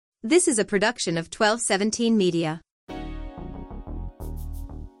This is a production of 1217 Media.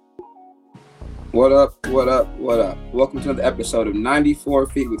 What up, what up, what up? Welcome to another episode of 94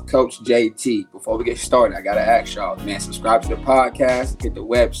 Feet with Coach JT. Before we get started, I got to ask y'all, man, subscribe to the podcast, hit the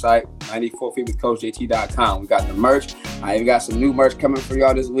website, 94feetwithcoachjt.com. We got the merch. I even got some new merch coming for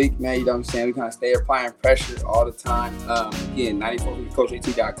y'all this week, man. You know what I'm saying? We kind of stay applying pressure all the time. Again,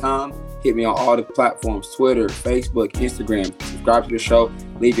 94feetwithcoachjt.com. Hit me on all the platforms, Twitter, Facebook, Instagram. Subscribe to the show.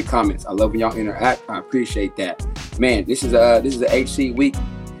 Leave your comments. I love when y'all interact. I appreciate that. Man, this is a HC week.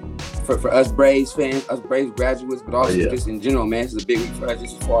 For us Braves fans, us Braves graduates, but also just in general, man, this is a big week for us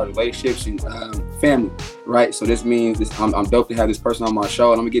just as far as relationships and family, right? So this means I'm dope to have this person on my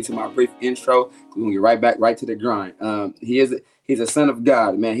show, and I'm gonna get to my brief intro. We're gonna get right to the grind. He's a son of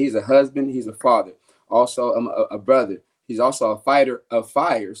God, man. He's a husband. He's a father. Also, a brother. He's also a fighter of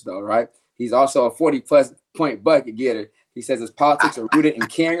fires, though, right? He's also a 40-plus point bucket getter. He says his politics are rooted in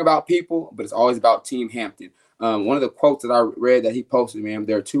caring about people, but it's always about Team Hampton. One of the quotes that I read that he posted, man,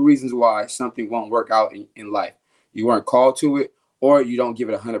 there are two reasons why something won't work out in life. You weren't called to it, or you don't give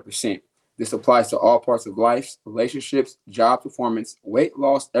it 100%. This applies to all parts of life, relationships, job performance, weight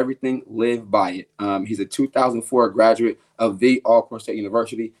loss, everything. Live by it. He's a 2004 graduate of the Alcorn State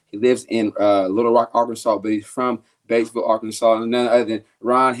University. He lives in Little Rock, Arkansas, but he's from Batesville, Arkansas. And none other than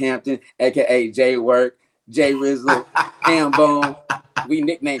Ron Hampton, a.k.a. J Work, J Rizzle, Hambone. We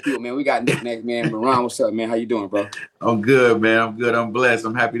nickname people, man. We got nicknames, man. But Ron, what's up, man? How you doing, bro? I'm good, man. I'm good. I'm blessed.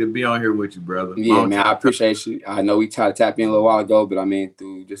 I'm happy to be on here with you, brother. Yeah, man. I appreciate you. I know we tried to tap in a little while ago, but I mean,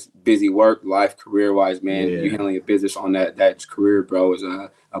 through just busy work, life, career-wise, man, you handling your business on that career, bro, is a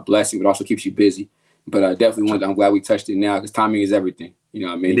blessing, but also keeps you busy. But definitely I'm glad we touched it now because timing is everything. You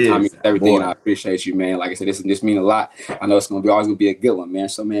know what I mean? Timing is everything, and I appreciate you, man. Like I said, this means a lot. I know it's always gonna be a good one, man.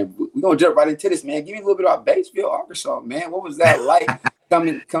 So, man, we're gonna jump right into this, man. Give me a little bit about Batesville, Arkansas, man. What was that like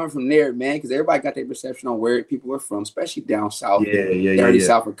coming from there, man? Because everybody got their perception on where people are from, especially down south,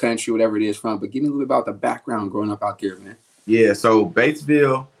 south of country, whatever it is from. But give me a little bit about the background growing up out there, man. Yeah, so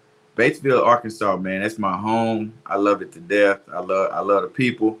Batesville, Arkansas, man. That's my home. I love it to death. I love the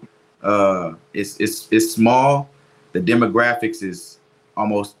people. It's small. The demographics is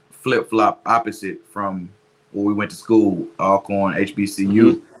almost flip-flop opposite from where we went to school, Alcorn, HBCU.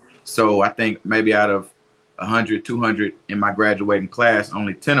 Mm-hmm. So I think maybe out of 100, 200 in my graduating class,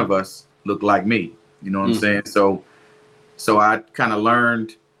 only 10 of us look like me. You know what I'm saying? So I kind of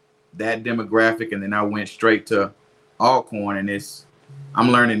learned that demographic, and then I went straight to Alcorn, and I'm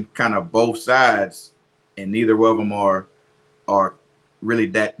learning kind of both sides, and neither of them are really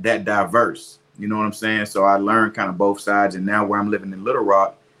that diverse. You know what I'm saying? So I learned kind of both sides, and now where I'm living in Little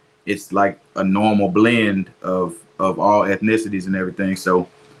Rock, it's like a normal blend of all ethnicities and everything. So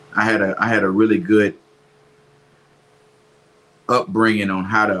I had a really good upbringing on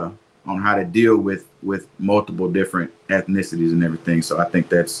how to deal with multiple different ethnicities and everything. So I think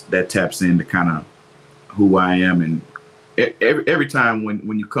that taps into kind of who I am, and every time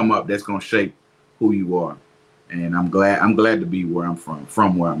when you come up, that's gonna shape who you are. And I'm glad to be where I'm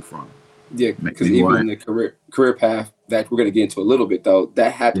from where I'm from. Yeah, because even in the career path that we're going to get into a little bit, though,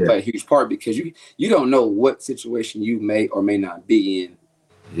 that had to play a huge part because you don't know what situation you may or may not be in.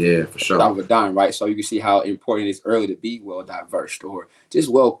 Yeah, for sure. Without a dime, right? So you can see how important it is early to be well diverse or just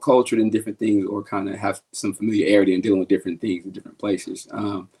well cultured in different things, or kind of have some familiarity in dealing with different things in different places.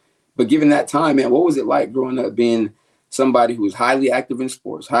 But given that time, man, what was it like growing up being somebody who was highly active in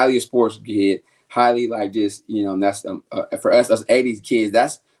sports, highly a sports kid, highly like just, you know, and that's for us 80s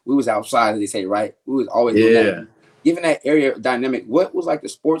kids, we was outside, as they say, right? We was always doing that. Given that area dynamic, what was like the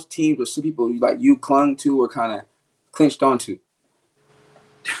sports teams or some people you clung to or kind of clinched onto?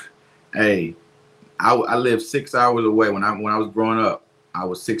 Hey, I lived 6 hours away when I was growing up. I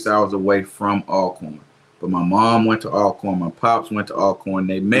was 6 hours away from Alcorn, but my mom went to Alcorn, my pops went to Alcorn.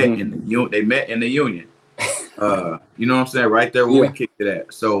 They met in the union. You know what I'm saying? Right there where we kicked it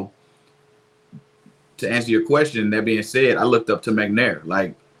at. So to answer your question, that being said, I looked up to McNair.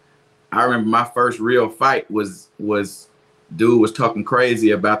 Like, I remember my first real fight was dude was talking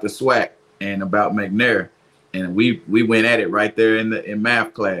crazy about the SWAC and about McNair, and we went at it right there in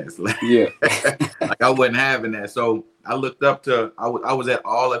math class. Like I wasn't having that. So I looked up to. I was at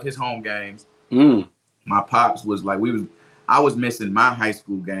all of his home games. My pops was like I was missing my high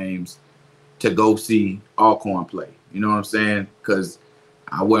school games to go see Alcorn play. You know what I'm saying? Because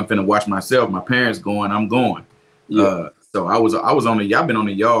I wasn't finna watch myself. My parents going, I'm going. So I was on I've been on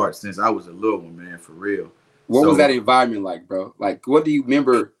the yard since I was a little one, man, for real. What was that environment like, bro? Like, what do you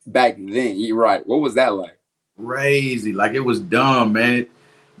remember back then? You're right. What was that like? Crazy. Like, it was dumb, man.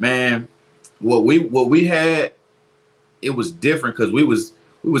 Man, what we had, it was different because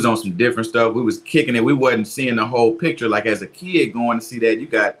we was on some different stuff. We was kicking it. We wasn't seeing the whole picture. Like as a kid going to see that, you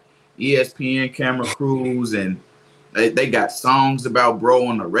got ESPN camera crews, and they got songs about bro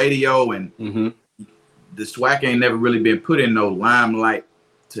on the radio, and the SWAC ain't never really been put in no limelight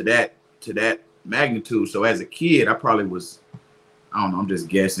to that magnitude. So as a kid, I probably was, I don't know, I'm just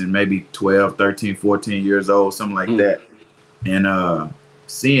guessing, maybe 12, 13, 14 years old, something like that. And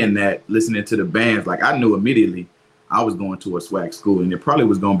seeing that, listening to the bands, like I knew immediately I was going to a SWAC school, and it probably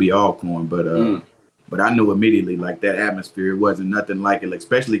was going to be Alcorn, but I knew immediately, like, that atmosphere, it wasn't nothing like it, like,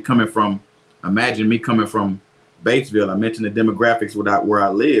 especially coming from, imagine me coming from Batesville. I mentioned the demographics where I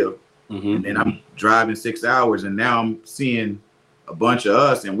live, and then I'm driving 6 hours, and now I'm seeing a bunch of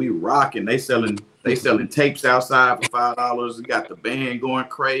us, and we rocking. They selling tapes outside for $5. We got the band going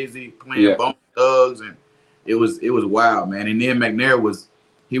crazy, playing Bone Thugs, and it was wild, man. And then McNair was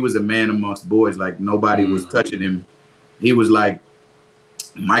a man amongst boys, like nobody was touching him. He was like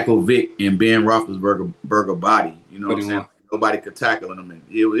Michael Vick and Ben Roethlisberger body, you know what I'm saying? Nobody could tackle him, and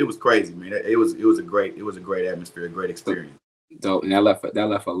it was crazy, man. It was a great atmosphere, a great experience. Dope, and that left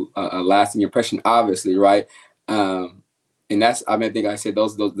a lasting impression, obviously, right? And that's, I think I said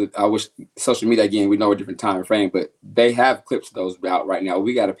those. I wish social media, again, we know a different time frame, but they have clips of those out right now.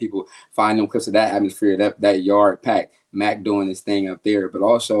 We got to people find them clips of that atmosphere, that yard pack, Mac doing his thing up there, but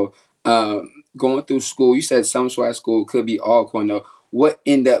also going through school. You said some SWAC school could be Alcorn, though. What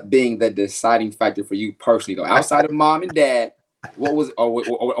ended up being the deciding factor for you personally, though, outside of mom and dad? What was, or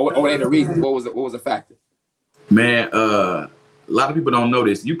the reasons? What was the factor? Man, a lot of people don't know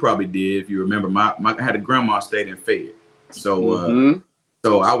this. You probably did, if you remember. I had a grandma stayed in Fayette. So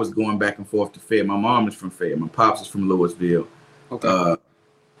so I was going back and forth to Fayette. My mom is from Fayette. My pops is from Louisville. Okay.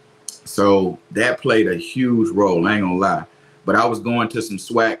 So that played a huge role. I ain't gonna lie. But I was going to some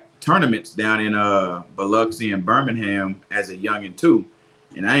SWAC tournaments down in Biloxi and Birmingham as a youngin' too.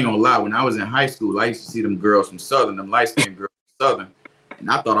 And I ain't gonna lie, when I was in high school, I used to see them girls from Southern, them light-skinned girls from Southern. And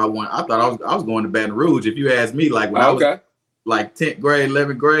I thought I was going to Baton Rouge. If you asked me, like when I was like 10th grade,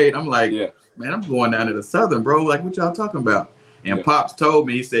 11th grade, I'm like, man, I'm going down to the Southern, bro. Like, what y'all talking about? And Pops told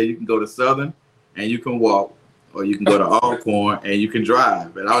me, he said, you can go to Southern and you can walk, or you can go to Alcorn and you can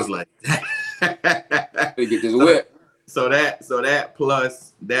drive. And I was like, get this whip. So that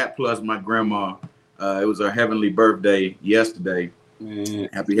plus my grandma, it was her heavenly birthday yesterday. Man.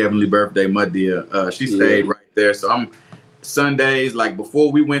 Happy heavenly birthday, my dear. She stayed right there. So I'm Sundays, like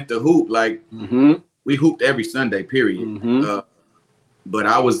before we went to hoop, like we hooped every Sunday, period. But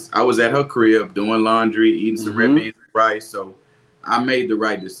I was at her crib doing laundry, eating some red beans and rice. So I made the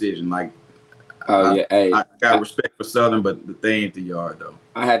right decision. Like, I got respect for Southern, but they ain't the yard though.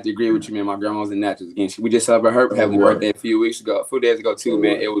 I had to agree with you, man. My grandma was in Natchez again. We just celebrated her heavenly birthday a few days ago too,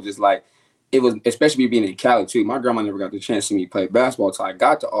 man. It was just like, it was, especially me being in Cali too. My grandma never got the chance to see me play basketball until I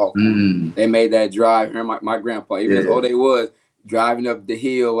got to Alcorn. They made that drive. Her, my grandpa, even as old they was, driving up the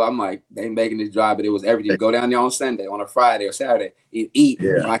hill. I'm like, they making this drive, but it was everything. Go down there on Sunday, on a Friday or Saturday, and eat.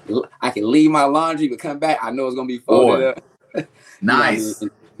 Yeah. I can leave my laundry, but come back. I know it's gonna be folded up. Nice.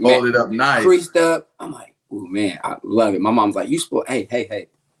 Folded up nice. Creased up. I'm like, oh man, I love it. My mom's like, you spoil. Hey.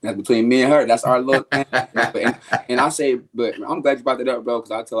 That's between me and her. That's our little thing. And I say, but I'm glad you brought that up, bro,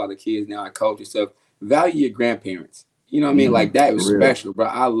 because I tell all the kids now, I coach and stuff, value your grandparents. You know what I mean? Like, that was special, bro.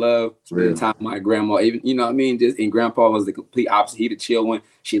 I love spending time with my grandma. Even, you know what I mean? And grandpa was the complete opposite. He the chill one.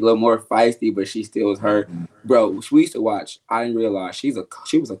 She a little more feisty, but she still was her. Bro, we used to watch. I didn't realize she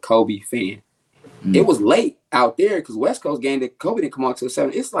was a Kobe fan. It was late out there because West Coast game that Kobe didn't come on till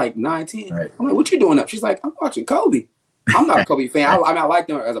 7. It's like 9:10. Right. I'm like, what you doing up? She's like, I'm watching Kobe. I'm not a Kobe fan. I like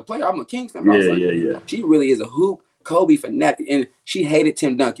them as a player. I'm a Kings fan. Yeah. She really is a hoop Kobe fanatic, and she hated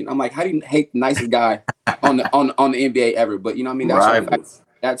Tim Duncan. I'm like, how do you hate the nicest guy on the NBA ever? But you know what I mean? That's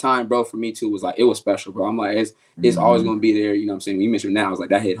that time, bro, for me too was like, it was special, bro. I'm like, it's always gonna be there. You know what I'm saying? When you mentioned now, I was like,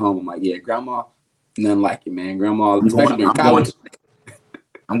 that hit home. I'm like, yeah, grandma, nothing like it, man. Grandma, especially during college.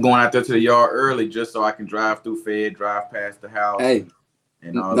 I'm going out there to the yard early just so I can drive through Fed, drive past the house. Hey,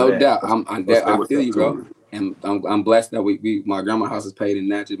 and all no doubt. I feel you, bro. And I'm blessed that my grandma's house is paid in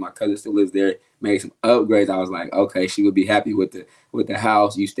Natchez. My cousin still lives there. Made some upgrades. I was like, okay, she would be happy with the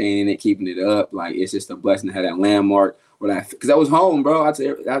house. You staying in it, keeping it up. Like, it's just a blessing to have that landmark. Because that was home, bro. I tell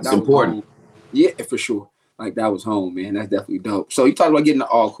you, that was important. Home. Yeah, for sure. Like, that was home, man. That's definitely dope. So you talked about getting to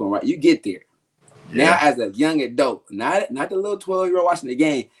Alcorn, right? You get there. Yeah. Now, as a young adult, not the little 12-year-old watching the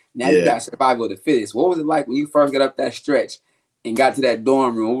game. Now you got survival of the fittest. What was it like when you first got up that stretch and got to that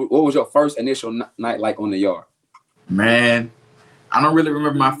dorm room? What was your first initial night like on the yard? Man, I don't really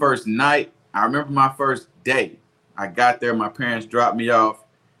remember my first night. I remember my first day. I got there. My parents dropped me off.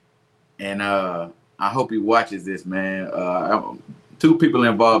 And I hope he watches this, man. two people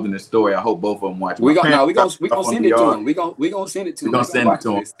involved in the story. I hope both of them watch. We gonna send it to him. We gonna send it to him. We gonna send it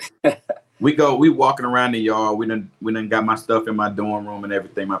to him. We walking around the yard. We done got my stuff in my dorm room and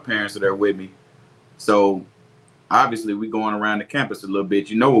everything. My parents are there with me. So obviously we going around the campus a little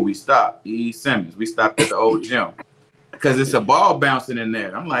bit. You know where we stopped? E. Simmons. We stopped at the old gym because it's a ball bouncing in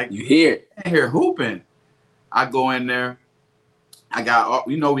there. I'm like, you hear it? I hear hooping. I go in there. I got,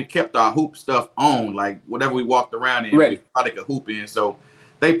 we kept our hoop stuff on, like whatever we walked around in, we probably could hoop in. So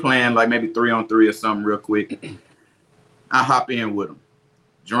they playing like maybe 3-on-3 or something real quick. I hop in with them.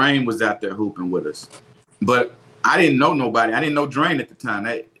 Drain was out there hooping with us, but I didn't know nobody. I didn't know Drain at the time.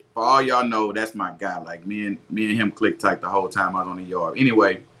 For all y'all know, that's my guy. Like me and him clicked tight the whole time I was on the yard.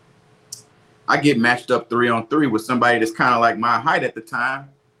 Anyway, I get matched up 3-on-3 with somebody that's kind of like my height at the time.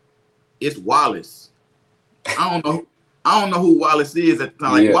 It's Wallace. I don't know who Wallace is at the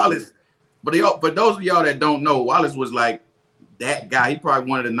time. Like Wallace, but those of y'all that don't know, Wallace was like that guy. He probably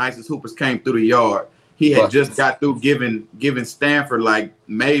one of the nicest hoopers came through the yard. He had just got through giving Stanford like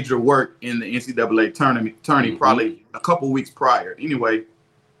major work in the NCAA tourney probably a couple weeks prior. Anyway,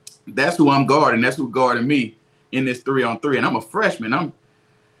 that's who I'm guarding. That's who guarding me in this 3-on-3. And I'm a freshman.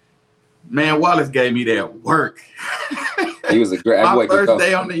 Wallace gave me that work. He was a great my first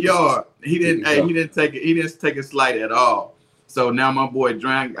day on the yard. He didn't take a slight at all. So now my boy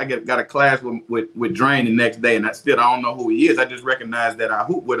Drain, I got a class with Drain the next day, and I don't know who he is. I just recognized that I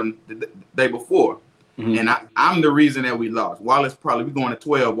hooped with him the day before. Mm-hmm. And I'm the reason that we lost. Wallace we going to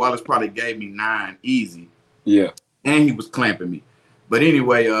 12. Wallace probably gave me 9 easy. Yeah. And he was clamping me. But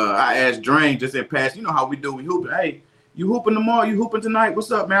anyway, I asked Drain just in pass, you know how we do, we hooping. Hey, you hooping tomorrow? You hooping tonight? What's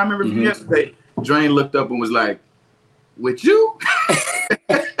up, man? I remember from yesterday. Drain looked up and was like, with you?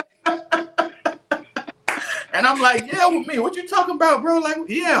 And I'm like, yeah, with me. What you talking about, bro? Like,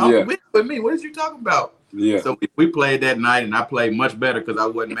 I'm with me. What is you talking about? Yeah. So we played that night, and I played much better because I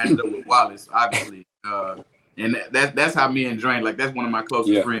wasn't matched up with Wallace, obviously. And that's how me and Drain, like, that's one of my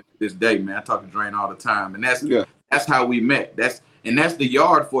closest friends to this day, man. I talk to Drain all the time, and that's how we met. That's the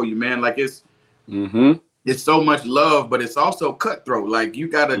yard for you, man. Like it's so much love, but it's also cutthroat. Like you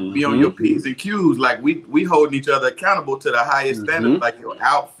gotta be on your P's and Q's. Like we holding each other accountable to the highest standard. Like your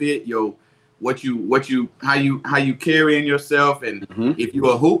outfit, how you carrying yourself, and if you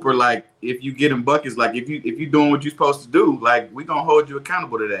a hooper, like if you getting buckets, like if you doing what you're supposed to do, like we gonna hold you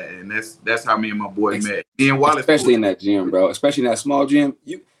accountable to that. And that's how me and my boy met. And Wallace, especially in that gym, bro. Especially in that small gym,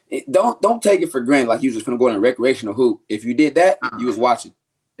 don't take it for granted. Like you just gonna go in a recreational hoop. If you did that, you was watching.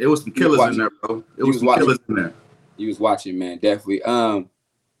 It was some killers in there, bro. It was some killers in there. You was watching, man. Definitely.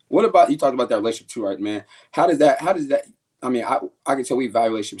 What about you? Talked about that relationship too, right, man? How does that? I mean, I can tell we value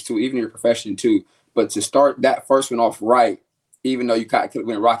relationships too, even in your profession too. But to start that first one off right, even though you could have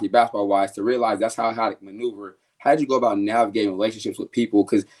went rocky basketball wise, to realize that's how to maneuver. How did you go about navigating relationships with people?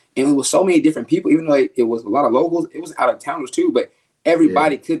 Because it was so many different people. Even though it was a lot of locals, it was out of towners too. But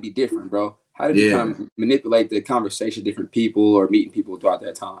everybody could be different, bro. How did you kind of manipulate the conversation, different people, or meeting people throughout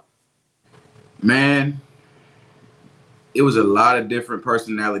that time? Man, it was a lot of different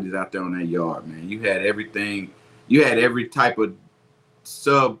personalities out there on that yard, man. You had everything. You had every type of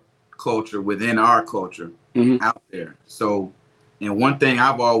subculture within our culture out there. So, and one thing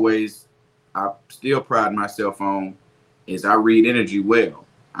I still pride myself on is I read energy well.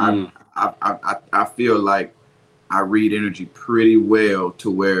 I feel like I read energy pretty well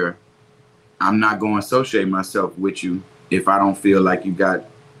to where I'm not going to associate myself with you if I don't feel like you got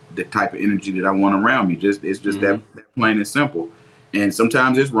the type of energy that I want around me. It's just that plain and simple. And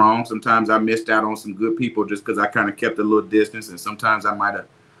sometimes it's wrong. Sometimes I missed out on some good people just because I kind of kept a little distance. And sometimes I might have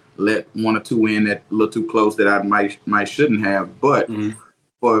let one or two in that a little too close that I might shouldn't have. But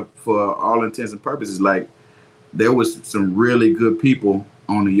for all intents and purposes, like there was some really good people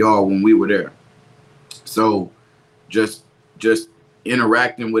on the yard when we were there. So just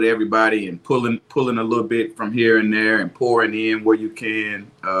interacting with everybody and pulling a little bit from here and there and pouring in where you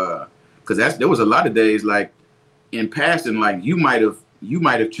can, because there was a lot of days like in passing, like you might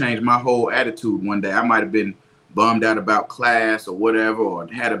have changed my whole attitude one day. I might have been bummed out about class or whatever, or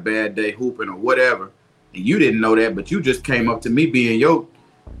had a bad day hooping or whatever, and you didn't know that, but you just came up to me being your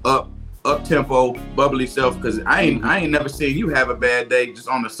up tempo bubbly self, because I ain't never seen you have a bad day just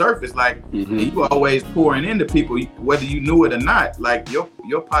on the surface, like you were always pouring into people whether you knew it or not. Like your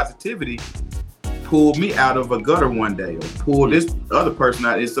positivity pulled me out of a gutter one day, or pulled this other person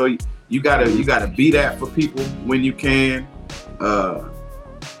out. And so you gotta be that for people when you can,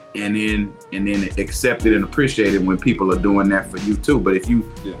 and then accept it and appreciate it when people are doing that for you too. But if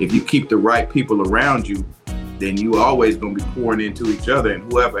you keep the right people around you, then you always gonna be pouring into each other, and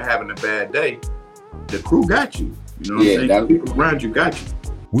whoever having a bad day, the crew got you. You know what I'm saying? People around you got you.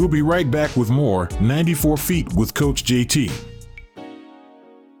 We'll be right back with more 94 Feet with Coach JT.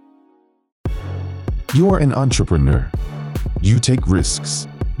 You're an entrepreneur. You take risks.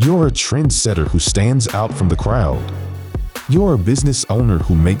 You're a trendsetter who stands out from the crowd. You're a business owner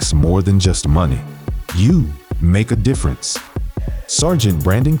who makes more than just money. You make a difference. Sargent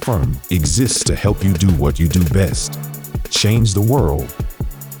Branding Firm exists to help you do what you do best. Change the world.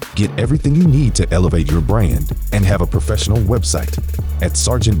 Get everything you need to elevate your brand and have a professional website at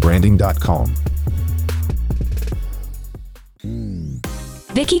sargentbranding.com.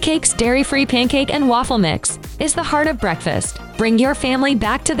 Vicky Cake's dairy-free pancake and waffle mix is the heart of breakfast. Bring your family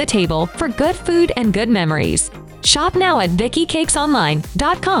back to the table for good food and good memories. Shop now at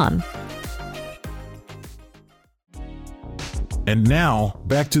VickyCakesOnline.com. And now,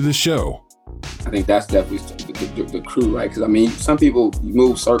 back to the show. I think that's definitely the crew, right? Because I mean, some people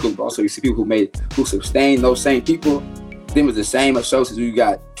move circles, but also you see people who sustain those same people. Them was the same associates who you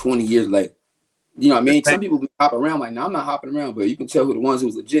got 20 years later. You know what I mean? Some people hop around like, no, I'm not hopping around, but you can tell who the ones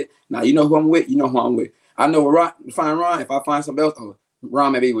who's legit. Now, you know who I'm with, you know who I'm with. I know Ron, find Ron. If I find somebody else, oh,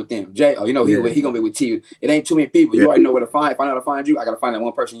 Ron may be with them. Jay, oh, you know, he gonna be with T. It ain't too many people. You already know where to find. If I know how to find you, I gotta find that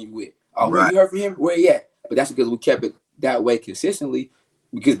one person you with. Oh, right. You heard from him? Where he at? But that's because we kept it that way consistently.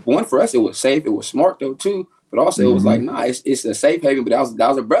 Because one, for us, it was safe. It was smart though too. But also it was like, nah, it's a safe haven. But that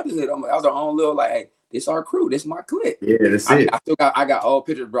was a brotherhood. That was our own little like, hey, this our crew. This my clique. Yeah, that's it. I got old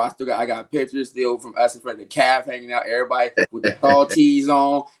pictures, bro. I got pictures still from us in front of the calf hanging out. Everybody with the tall tees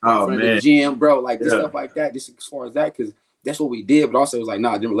on in front of the gym, bro. Like this stuff like that. Just as far as that, because that's what we did. But also it was like,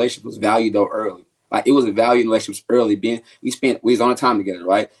 nah, the relationship was valued though early. Like it was a valued relationship early. We was on time together,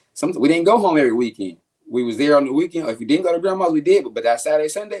 right? We didn't go home every weekend. We was there on the weekend. If we didn't go to grandma's, we did. But that Saturday,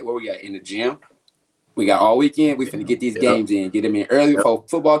 Sunday, where we got in the gym. We got all weekend. We finna get these games in, get them in early before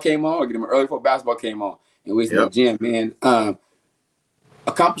football came on, or get them in early before basketball came on. And we was in the gym, man.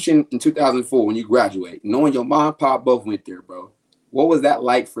 Accomplishing in 2004 when you graduate, knowing your mom and pop both went there, bro. What was that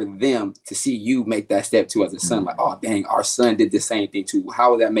like for them to see you make that step too as a son? Like, oh dang, our son did the same thing too.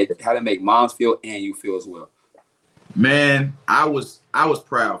 How did that make moms feel and you feel as well? Man, I was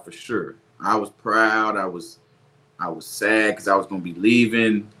proud for sure. I was proud. I was sad because I was gonna be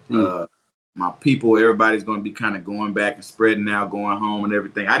leaving. My people, everybody's gonna be kind of going back and spreading out, going home and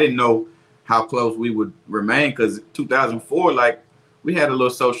everything. I didn't know how close we would remain because 2004, like we had a little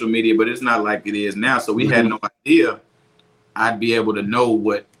social media, but it's not like it is now. So we had no idea I'd be able to know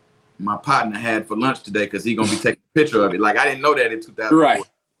what my partner had for lunch today because he's gonna be taking a picture of it. Like I didn't know that in 2004. Right.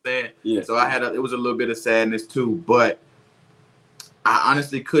 Yeah. So it was a little bit of sadness too, but I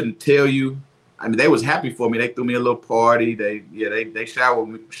honestly couldn't tell you. I mean, they was happy for me. They threw me a little party. They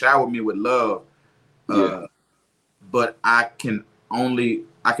showered me with love. But I can only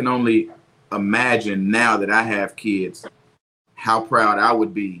imagine now that I have kids, how proud I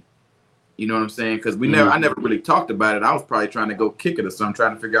would be. You know what I'm saying? Because I never really talked about it. I was probably trying to go kick it or something,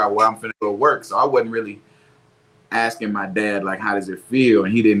 trying to figure out where I'm finna go work. So I wasn't really asking my dad like, how does it feel?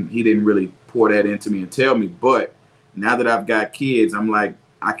 And he didn't really pour that into me and tell me. But now that I've got kids, I'm like,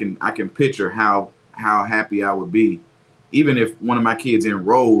 I can picture how happy I would be, even if one of my kids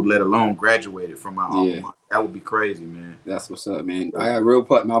enrolled, let alone graduated from my alma mater. That would be crazy, man. That's what's up, man. I got real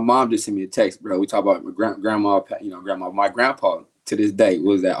part. My mom just sent me a text, bro. We talk about my grandma. My grandpa to this day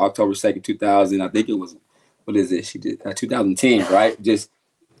was that October 2nd, 2000. I think it was. What is it? She did 2010, right? Just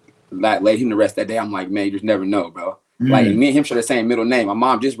like laid him to rest that day. I'm like, man, you just never know, bro. Like me and him share the same middle name. My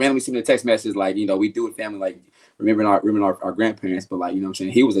mom just randomly sent me a text message like, we do it family like. Remembering our grandparents, but like, you know what I'm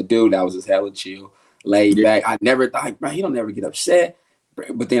saying? He was a dude that was just hella chill, laid back. I never thought, bro, he don't never get upset.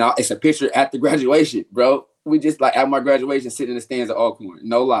 But then it's a picture at the graduation, bro. We just like at my graduation sitting in the stands at Alcorn.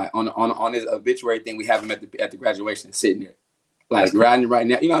 No lie. On his obituary thing, we have him at the graduation sitting there. Like riding right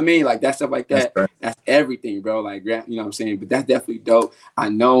now. You know what I mean? Like that stuff like that. That's everything, bro. Like, you know what I'm saying? But that's definitely dope. I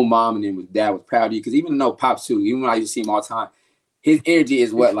know mom and then dad was proud of you. Because even though Pops too, even when I used to see him all the time, his energy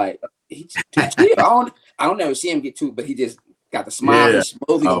is what like he's too chill. I don't ever see him get too, but he just got the smile. He's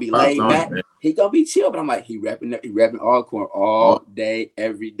smooth. He gonna be laid back. He gonna be chill. But I'm like, he repping Alcorn all day,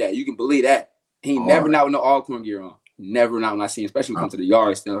 every day. You can believe that. He never not with no Alcorn gear on. Never not when I see him, especially when it comes to the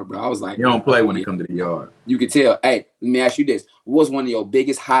yard stuff, bro. I was like, you don't play when it comes to the yard. You can tell. Hey, let me ask you this: what was one of your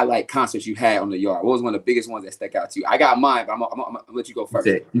biggest highlight concerts you had on the yard? What was one of the biggest ones that stuck out to you? I got mine, but I'm gonna let you go first.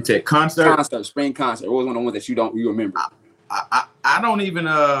 You said concert, spring concert. What was one of the ones that you remember? I don't even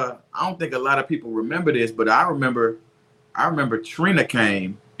I don't think a lot of people remember this, but I remember Trina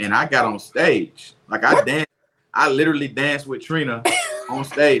came and I got on stage. Like I literally danced with Trina on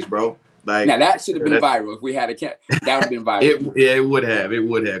stage, bro. Like now that should have been viral if we had a cat. That would have been viral. It would have. It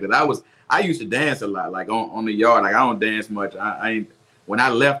would have. Because I used to dance a lot, like on the yard. Like I don't dance much. I ain't. When I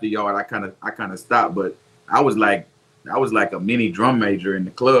left the yard, I kind of stopped. But I was like a mini drum major in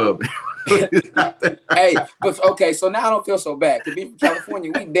the club. Hey, but okay, so now I don't feel so bad. To be from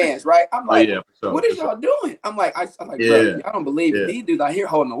California, we dance, right? I'm like, what is y'all doing? I'm like, bro, I don't believe it. These dudes out here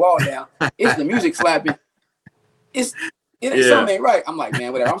holding the wall down. It's the music slapping. Something ain't right. I'm like,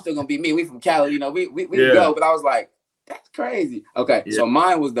 man, whatever. I'm still gonna be me. We from Cali, we go. But I was like, that's crazy. Okay, so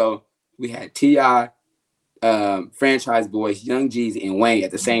mine was though. We had T.I., Franchise Boys, Young Jeezy, and Wayne at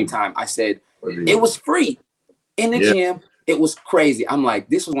the same time. I said it was free in the gym. It was crazy. I'm like,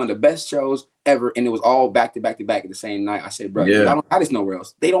 this was one of the best shows ever, and it was all back to back to back at the same night. I said, bro, I don't have this nowhere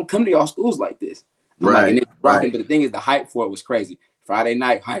else. They don't come to y'all schools like this. Like, and rocking, but the thing is, the hype for it was crazy. Friday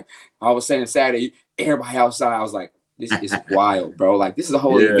night hype. All of a sudden, Saturday, everybody outside. I was like, this is wild, bro. Like, this is a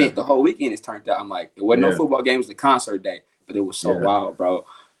whole event. The whole weekend is turned out. I'm like, it wasn't no football game. It was the concert day, but it was so wild, bro.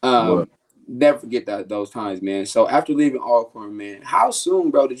 Never forget those times, man. So after leaving Alcorn, man, how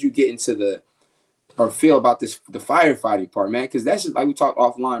soon, bro, did you get into or feel about the firefighting part, man? Because that's just like we talked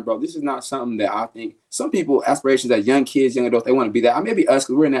offline, bro. This is not something that I think some people aspirations as young kids, young adults, they want to be that. I maybe us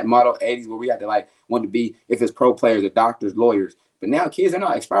because we're in that model 80s where we had to want to be, if it's pro players or doctors, lawyers. But now kids are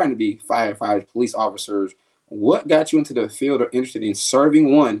not aspiring to be firefighters, police officers. What got you into the field or interested in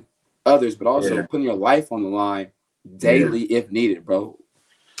serving others, but also putting your life on the line daily if needed, bro?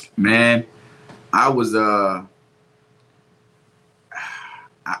 Man, I was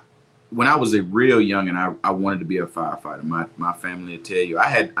when I was a real young and I wanted to be a firefighter. My family would tell you I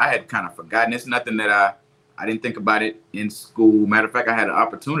had kind of forgotten. It's nothing that I didn't think about it in school. Matter of fact, I had an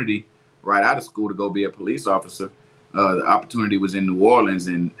opportunity right out of school to go be a police officer. The opportunity was in New Orleans,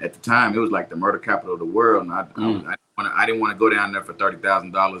 and at the time it was like the murder capital of the world. And I didn't want to go down there for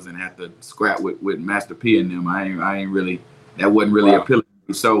 $30,000 and have to scrap with Master P and them. I ain't really, that wasn't really appealing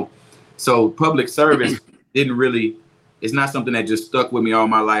to me. So public service didn't really. It's not something that just stuck with me all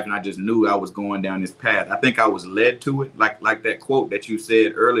my life, and I just knew I was going down this path. I think I was led to it, like that quote that you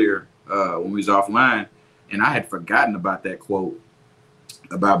said earlier when we was offline, and I had forgotten about that quote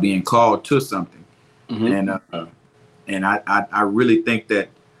about being called to something, and I really think that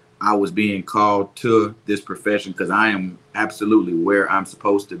I was being called to this profession because I am absolutely where I'm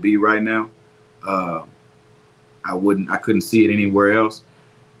supposed to be right now. I couldn't see it anywhere else.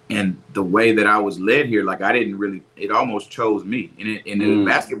 And the way that I was led here, like I didn't really, it almost chose me. And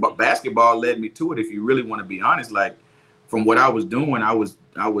basketball led me to it. If you really want to be honest, like from what I was doing, I was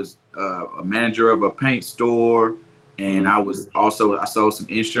a manager of a paint store, and I sold some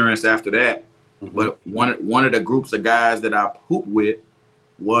insurance after that. But one of the groups of guys that I hooped with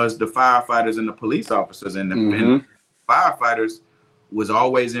was the firefighters and the police officers, and the firefighters was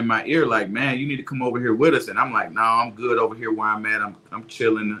always in my ear, like, man, you need to come over here with us. And I'm like, no, I'm good over here where I'm at. I'm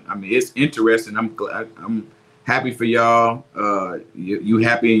chilling. I mean, it's interesting. I'm happy for y'all. You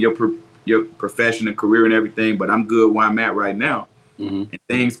happy in your profession and career and everything, but I'm good where I'm at right now. And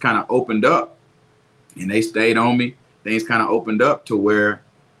things kind of opened up, and they stayed on me. Things kind of opened up to where,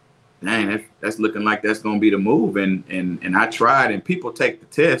 dang, that's looking like that's gonna be the move. And I tried, and people take the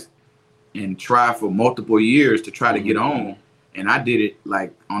test and try for multiple years to try to get on. And I did it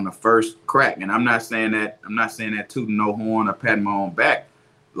like on the first crack. And I'm not saying that tooting no horn or patting my own back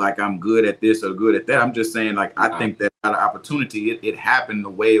like I'm good at this or good at that. I'm just saying, like, I think that out of opportunity, it happened the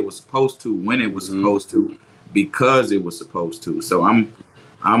way it was supposed to, when it was supposed to, because it was supposed to. So I'm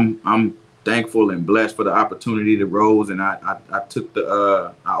thankful and blessed for the opportunity that rose, and I took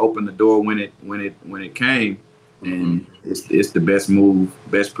I opened the door when it came, and it's the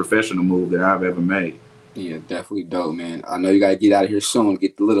best professional move that I've ever made. Yeah, definitely dope, man. I know you got to get out of here soon,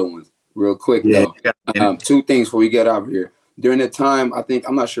 get the little ones real quick, though. Two things before we get out of here. During the time,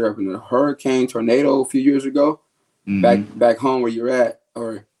 I'm not sure if in a hurricane, tornado a few years ago, back home where you're at,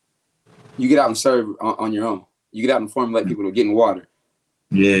 or you get out and serve on your own. You get out and formulate people to get in water.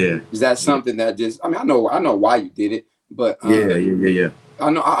 Yeah. Is that something that just, I mean, I know why you did it, but yeah. I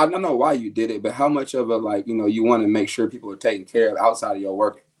know why you did it, but how much of a, like, you want to make sure people are taken care of outside of your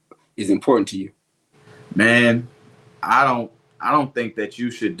work is important to you? Man, I don't think that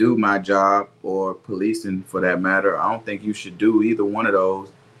you should do my job, or policing for that matter. I don't think you should do either one of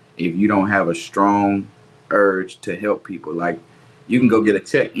those if you don't have a strong urge to help people. Like, you can go get a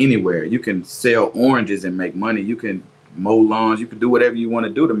check anywhere. You can sell oranges and make money. You can mow lawns. You can do whatever you want to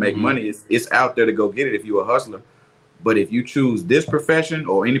do to make money. It's out there to go get it if you're a hustler. But if you choose this profession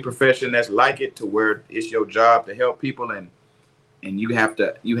or any profession that's like it, to where it's your job to help people, and you have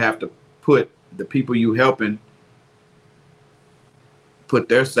to put the people you helping put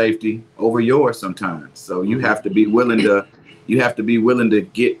their safety over yours sometimes. So you have to be willing to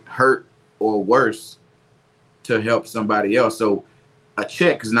get hurt or worse to help somebody else. So a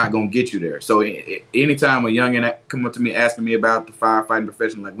check is not going to get you there. So anytime a youngin come up to me asking me about the firefighting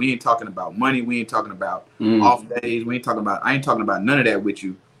profession, like, we ain't talking about money, we ain't talking about off days, I ain't talking about none of that with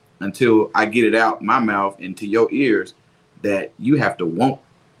you until I get it out my mouth into your ears that you have to want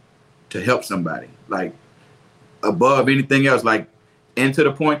to help somebody, like, above anything else, like, and to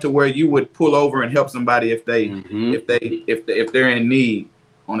the point to where you would pull over and help somebody if they're in need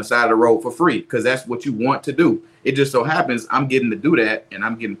on the side of the road for free, because that's what you want to do. It just so happens I'm getting to do that and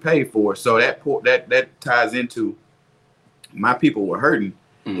I'm getting paid for it. So that ties into my people were hurting.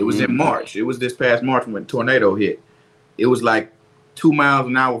 It was in March. It was this past March when the tornado hit. It was like 2 miles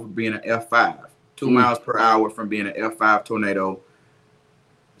an hour from being an F5, 2 miles per hour from being an F5 tornado.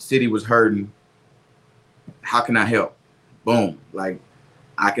 City was hurting. How can I help? Boom. Like,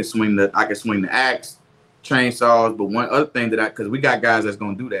 I can swing the axe, chainsaws, but one other thing because we got guys that's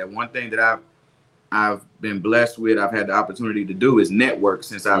gonna do that. One thing that I've been blessed with, I've had the opportunity to do, is network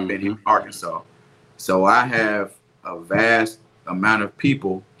since I've been here in Arkansas. So I have a vast amount of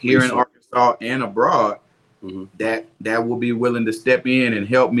people here in Arkansas and abroad that will be willing to step in and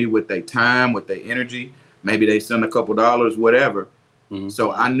help me with their time, with their energy. Maybe they send a couple dollars, whatever.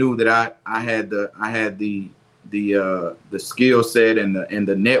 So I knew that I had the skill set and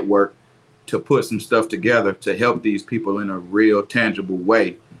the network to put some stuff together to help these people in a real tangible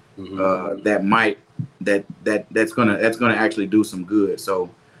way that's gonna actually do some good. So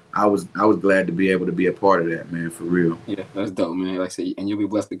I was glad to be able to be a part of that, man, for real. Yeah, that's dope, man. Like I said, and you'll be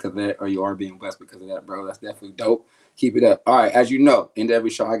blessed because of that, or you are being blessed because of that, bro. That's definitely dope. Keep it up. All right, as you know, into every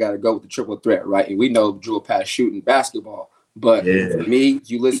show I gotta go with the triple threat, right? And we know Drew past shooting basketball. But for me,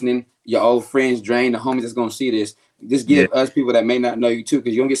 you listening, your old friends, Drain, the homies that's gonna see this, just give us people that may not know you too,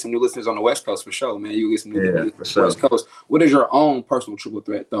 because you're gonna get some new listeners on the West Coast for sure, man. You get some new listeners on the West Coast. What is your own personal triple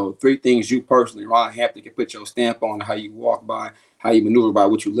threat, though? 3 things you personally, Ron Hampton, can put your stamp on how you walk by, how you maneuver by,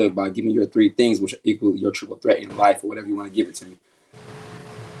 what you live by. Give me your 3 things which equal your triple threat in life, or whatever you want to give it to me.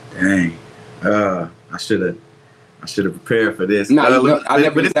 Dang, I should have prepared for this. No, I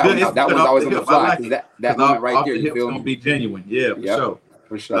never did that one. That one's always on the fly. Like that moment right there, you feel me? Gonna be genuine. Yeah, for sure.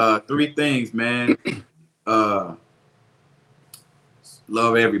 For sure. 3 things, man.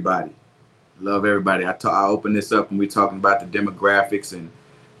 Love everybody. Love everybody. I open this up and we're talking about the demographics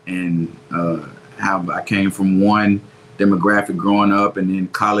and how I came from one demographic growing up, and then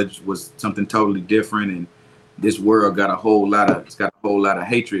college was something totally different, and this world got a whole lot of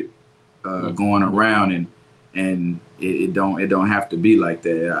hatred going around, and it don't have to be like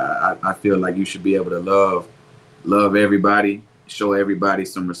that. I feel like you should be able to love everybody, show everybody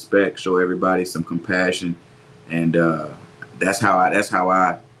some respect, show everybody some compassion, and that's how I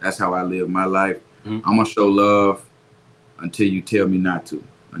live my life. I'm gonna show love until you tell me not to.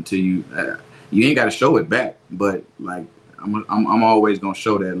 Until you ain't got to show it back, but like I'm always gonna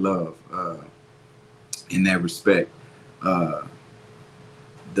show that love in that respect. The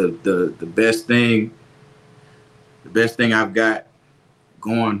best thing I've got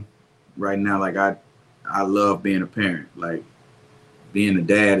going right now, like I love being a parent. Like, being a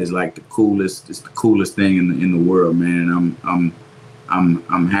dad is like the coolest thing in the world, man.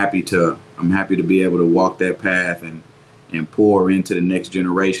 I'm happy to be able to walk that path and pour into the next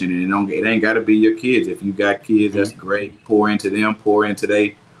generation. And it ain't got to be your kids. If you got kids, that's great. Pour into them, pour into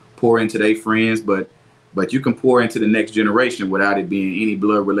their friends, but you can pour into the next generation without it being any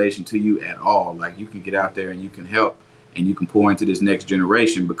blood relation to you at all. Like, you can get out there and you can help and you can pour into this next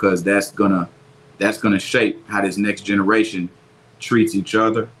generation, because that's gonna shape how this next generation treats each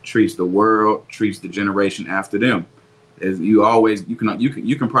other, treats the world, treats the generation after them. As you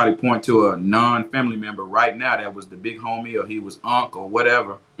can probably point to a non-family member right now that was the big homie, or he was unc or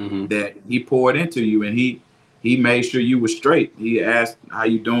whatever, that he poured into you, and he made sure you were straight. He asked how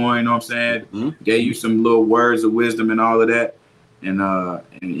you doing, you know what I'm saying? Gave you some little words of wisdom and all of that.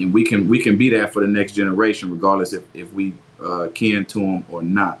 And we can be that for the next generation, regardless if we kin to them or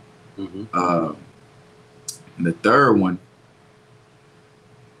not. And the third one,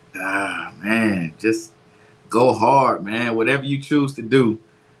 man, just go hard, man. Whatever you choose to do,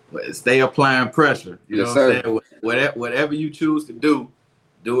 stay applying pressure. You know what I'm saying? Whatever you choose to do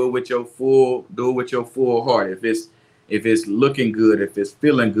it with your full heart. If it's looking good, if it's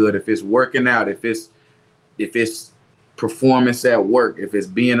feeling good, if it's working out, if it's performance at work, if it's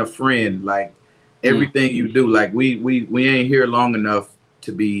being a friend, like everything you do, like we ain't here long enough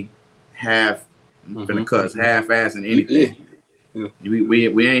to be half-assing anything.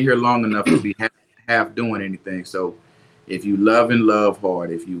 We ain't here long enough to be half doing anything. So if you love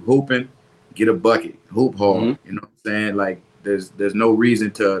hard, if you hooping, get a bucket, hoop hard. Mm-hmm. You know what I'm saying? Like there's no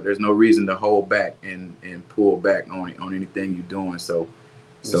reason to hold back and pull back on anything you're doing. So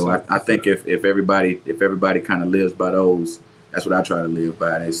I think if everybody kind of lives by those, that's what I try to live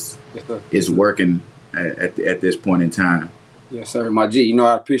by. It's working at this point in time. Yes, sir. My G, you know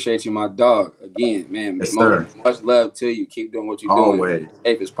I appreciate you, my dog. Again, man, Yes, sir. much love to you. Keep doing what you're Always. doing as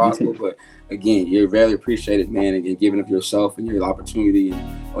safe as possible. But again, you're very appreciated, man. Again, giving up yourself and your opportunity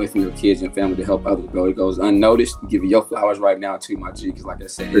and away from your kids and family to help others, bro. It goes unnoticed. I'm giving your flowers right now too, my G, because like I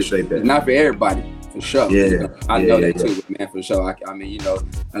said, Appreciate that. It's not for everybody, for sure. Yeah. I know that too, man, for sure. I mean, you know,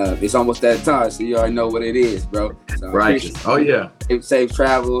 it's almost that time, so you already know what it is, bro. So Right. Oh yeah. Safe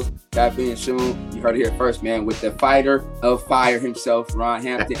travels. God being soon. You heard it here first, man, with the fighter of fire himself, Ron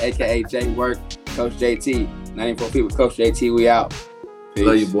Hampton, aka J Work, Coach JT. 94 feet with Coach JT. We out. Peace.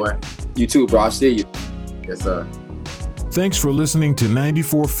 Love you, boy. You too, bro. I'll see you. Yes, sir. Thanks for listening to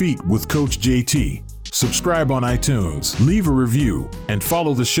 94 Feet with Coach JT. Subscribe on iTunes, leave a review, and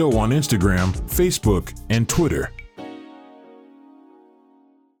follow the show on Instagram, Facebook, and Twitter.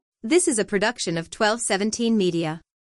 This is a production of 1217 Media.